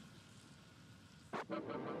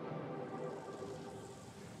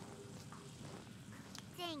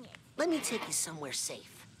 Dang it. Let me take you somewhere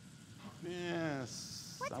safe.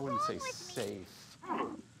 Yes. What's I wouldn't say wrong with me? safe.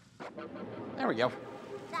 There we go.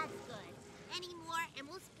 That's good. Any more, and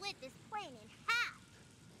we'll split this plane in half.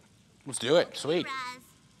 Let's do it. Sweet. Raz,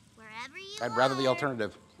 wherever you I'd rather the are,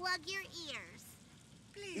 alternative. plug your ears.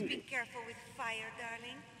 Please be careful with fire,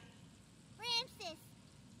 darling. Francis,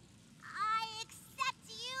 I accept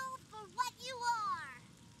you for what you are.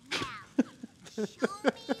 Now, show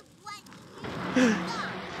me what you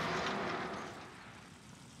got.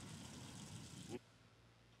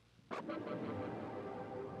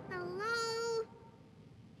 Hello?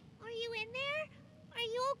 Are you in there? Are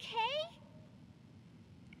you okay?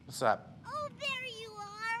 What's up? Oh, there you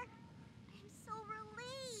are. I'm so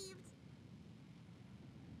relieved.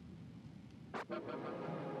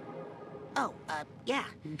 Oh, yeah.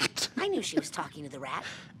 I knew she was talking to the rat.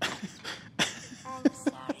 I'm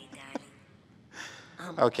sorry,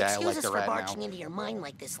 darling. Okay, I excuse like us the for rat barging now. into your mind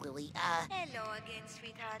like this, Lily. Hello again,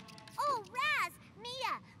 sweetheart. Oh, Raz,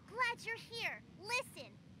 Mia, glad you're here. Listen,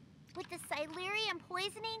 with the Silurium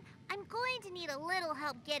poisoning, I'm going to need a little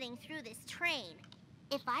help getting through this train.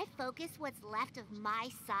 If I focus what's left of my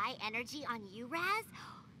psi energy on you, Raz,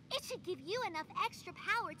 it should give you enough extra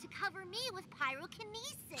power to cover me with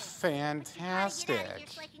pyrokinesis. But you gotta get out of Fantastic. here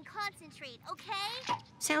so I can concentrate, okay?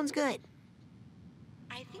 sounds good.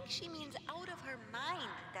 I think she means out of her mind,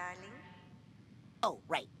 darling. Oh,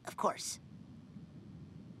 right, of course.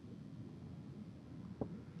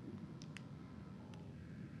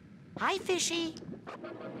 Hi, Fishy.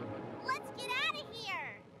 Let's get out of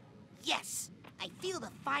here. Yes, I feel the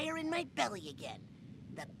fire in my belly again.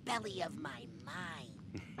 The belly of my mind.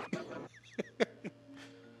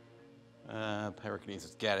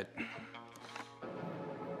 Pyrokinesis. Get it.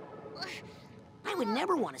 I would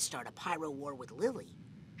never want to start a pyro war with Lily.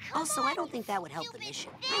 Also, I don't think that would help the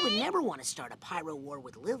mission. I would never want to start a pyro war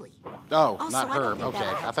with Lily. Oh, Also, not I don't her. think Okay.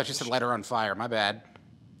 that'll I help thought the you said mission. light her on fire. My bad.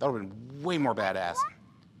 That would have been way more badass.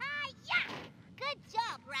 Yeah. Good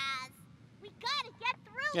job, Raz. We gotta get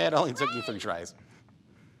through. Yeah, it only this took you train. 3 tries.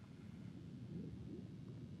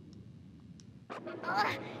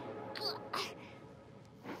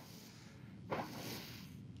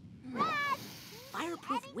 Raz,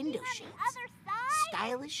 Fireproof heading window to the shades. other side?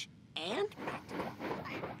 Stylish and practical.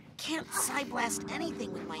 Can't blast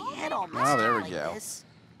anything with my head all messed Oh, there up we like go. this.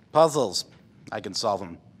 Puzzles. I can solve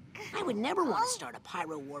them. I would never want to start a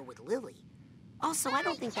pyro war with Lily. Also, I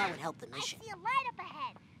don't think that would help the I mission. see a light up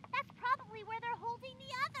ahead. That's probably where they're holding the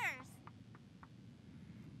others.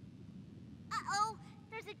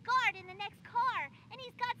 a guard in the next car, and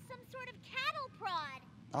he's got some sort of cattle prod.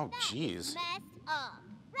 Oh, That's jeez. messed up.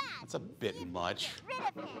 Raz, That's a bit see if you can much.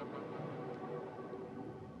 get rid of him.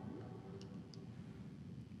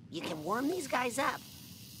 You can warm these guys up,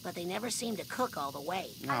 but they never seem to cook all the way.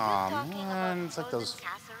 Aw, man, it's like those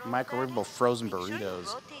microwavable frozen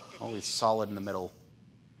burritos. Always solid in the middle.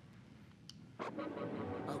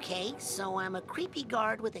 Okay, so I'm a creepy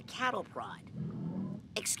guard with a cattle prod.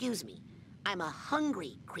 Excuse me, I'm a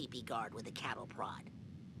hungry creepy guard with a cattle prod.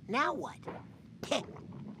 Now what?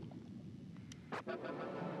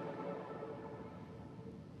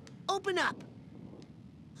 Open up!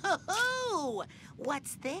 Ho-ho!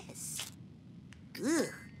 What's this? Ugh.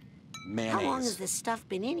 Mayonnaise. How long has this stuff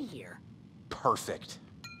been in here? Perfect.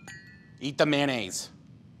 Eat the mayonnaise.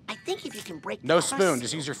 I think if you can break No the spoon, crust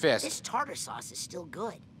just through, use your fist. This tartar sauce is still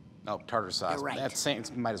good. Oh, tartar sauce. You're right. That's same.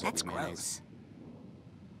 Might as well That's be mayonnaise.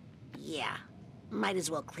 gross. Yeah, might as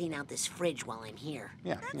well clean out this fridge while I'm here.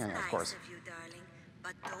 Yeah, That's yeah, nice of course. of you, darling.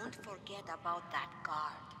 But don't forget about that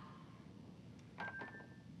guard.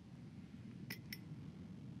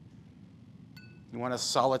 You want a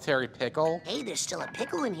solitary pickle? Hey, there's still a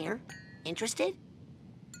pickle in here. Interested?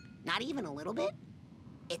 Not even a little bit?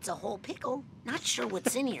 It's a whole pickle. Not sure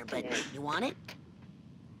what's in here, but you want it?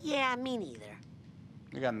 Yeah, me neither.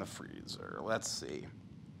 We got in the freezer. Let's see.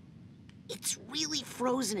 It's really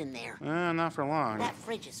frozen in there. Not for long. That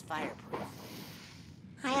fridge is fireproof.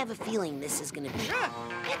 I have a feeling this is gonna be...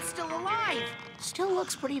 It's still alive! Still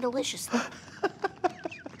looks pretty delicious, though.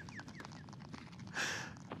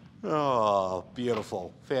 Oh,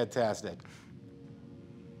 beautiful. Fantastic.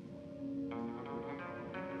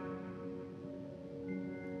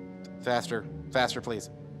 Faster. Faster, please.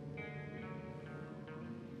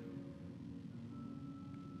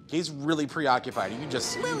 He's really preoccupied. You can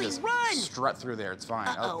just, Lily, run! strut through there. It's fine.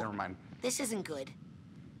 Uh-oh. Oh, never mind. This isn't good.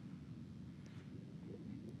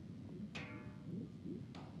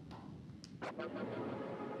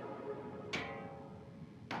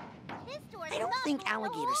 This door's I don't locked think with a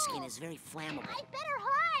alligator hole. skin is very flammable. I better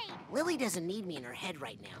hide. Lily doesn't need me in her head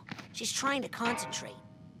right now. She's trying to concentrate.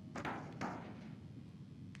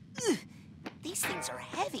 Ugh, these things are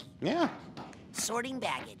heavy. Yeah. Sorting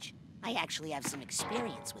baggage. I actually have some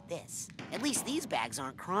experience with this. At least these bags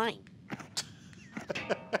aren't crying.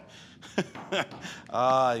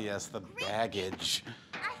 Ah, yes, the baggage.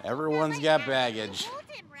 Everyone's got baggage. Hold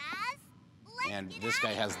him, Raz. Let's And get this out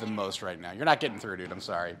guy of has the here. most right now. You're not getting through, dude. I'm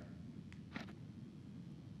sorry.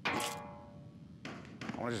 I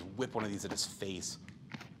want to just whip one of these at his face.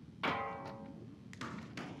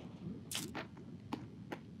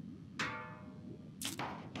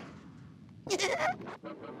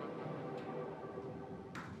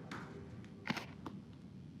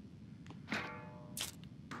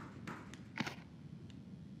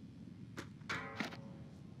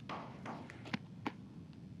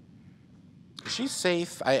 She's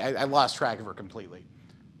safe. I lost track of her completely.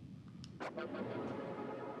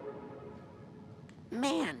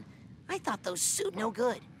 Man, I thought those suit no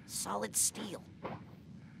good. Solid steel.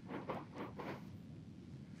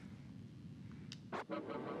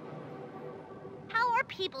 How are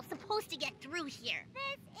people supposed to get through here?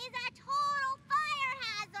 This is a total fire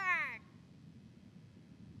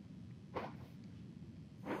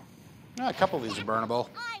hazard. A couple of these are burnable.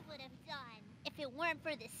 I would have done if it weren't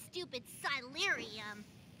for this stupid silurium.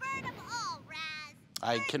 Burn them all, Raz.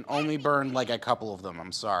 I can only burn like a couple of them.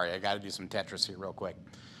 I'm sorry. I got to do some Tetris here real quick.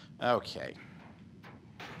 Okay.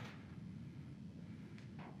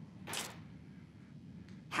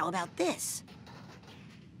 How about this?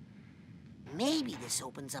 Maybe this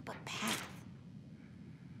opens up a path.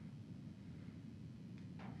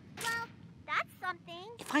 Well, that's something.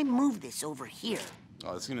 If I move this over here,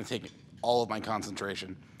 Oh, it's going to take all of my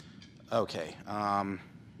concentration. Okay.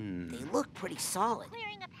 they look pretty solid.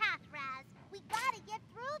 Clearing a path, Raz. We gotta get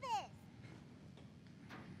through this.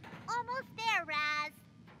 Almost there, Raz.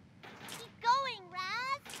 Keep going,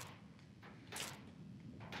 Raz.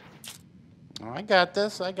 Oh, I got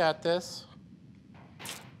this. I got this.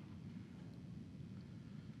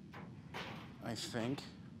 I think.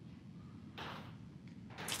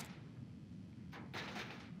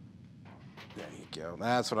 There you go.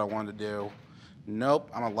 That's what I wanted to do. Nope,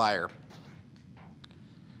 I'm a liar.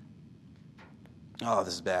 Oh,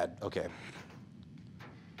 this is bad. Okay.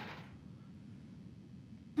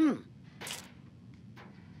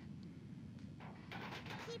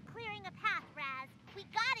 Keep clearing a path, Raz. We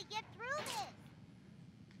gotta get through this.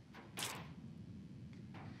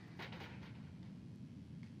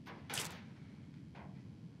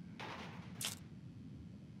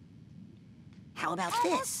 How about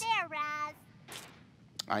Almost this? there, Raz.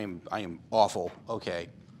 I am awful. Okay.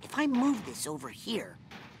 If I move this over here...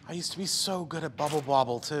 I used to be so good at Bubble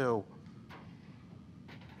Bobble, too.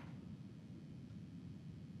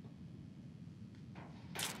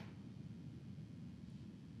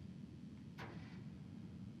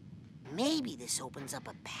 Maybe this opens up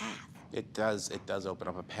a path. It does open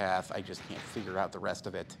up a path. I just can't figure out the rest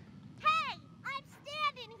of it. Hey, I'm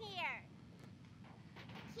standing here.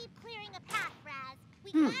 Keep clearing a path, Raz.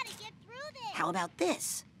 We gotta get through this. How about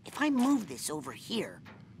this? If I move this over here...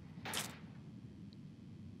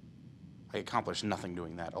 I accomplished nothing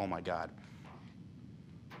doing that. Oh my god.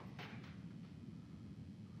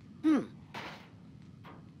 If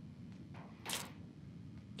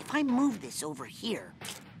I move this over here...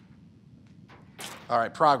 All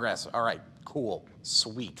right, progress. All right, cool.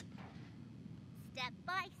 Sweet. Step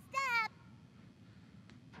by step.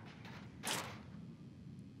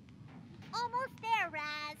 Almost there,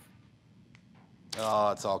 Raz.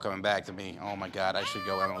 Oh, it's all coming back to me. Oh my god, I should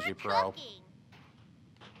go MLG Pro. Cooking.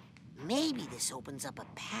 Maybe this opens up a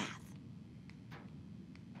path.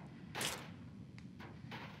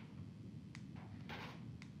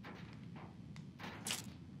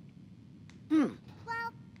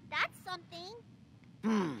 Well, that's something.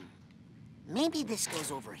 Maybe this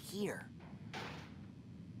goes over here.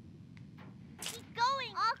 Keep going.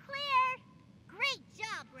 All clear. Great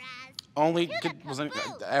job, Raz. Only To the wasn't.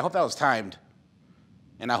 caboose. I hope that was timed,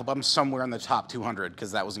 and I hope I'm somewhere in the top 200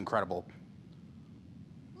 because that was incredible.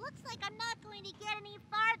 Looks like I'm not going to get any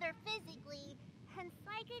farther physically. And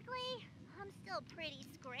psychically, I'm still pretty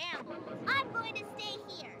scrambled. I'm going to stay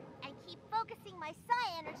here and keep focusing my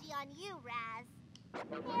psi energy on you, Raz.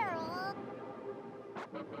 Harold.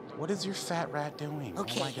 What is your fat rat doing?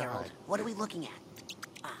 Okay, oh my Harold, god. what are we looking at?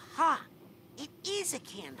 Aha! It is a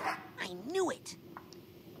candle. I knew it.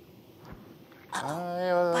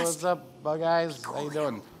 Hey, what's up, guys? Be cool, How you doing?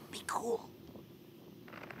 Harold. Be cool.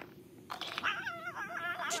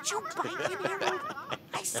 Did you bite him, Harold?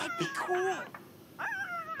 I said be cool.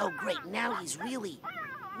 Oh, great. Now he's really...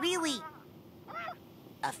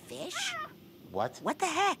 a fish? What? What the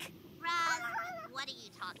heck? Raz, what are you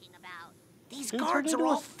talking about? These Who turned guards into are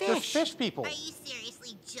all they're fish. fish people. Are you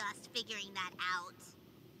seriously just figuring that out?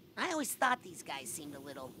 I always thought these guys seemed a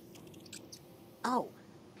little... Oh,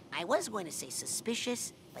 I was going to say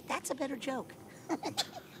suspicious, but that's a better joke.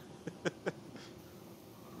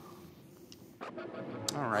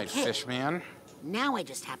 All right, Okay. fish man. Now I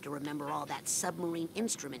just have to remember all that submarine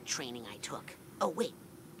instrument training I took. Oh, wait.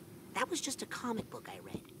 That was just a comic book I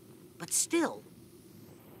read. But still...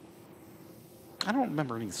 I don't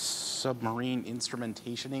remember any submarine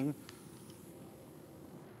instrumentationing.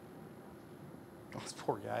 Oh, this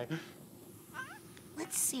poor guy.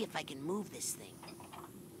 Let's see if I can move this thing.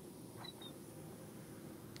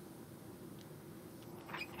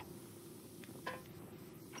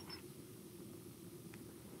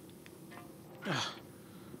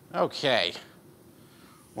 Okay.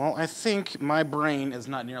 Well, I think my brain is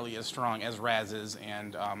not nearly as strong as Raz's,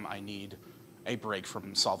 and I need a break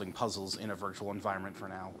from solving puzzles in a virtual environment for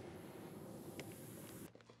now.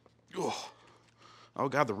 Ugh. Oh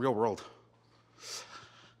god, the real world.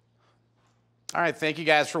 All right, thank you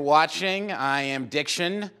guys for watching. I am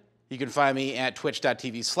Diction. You can find me at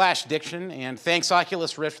twitch.tv/Diction. And thanks,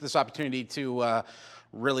 Oculus Rift, for this opportunity to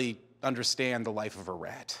really understand the life of a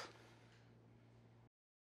rat.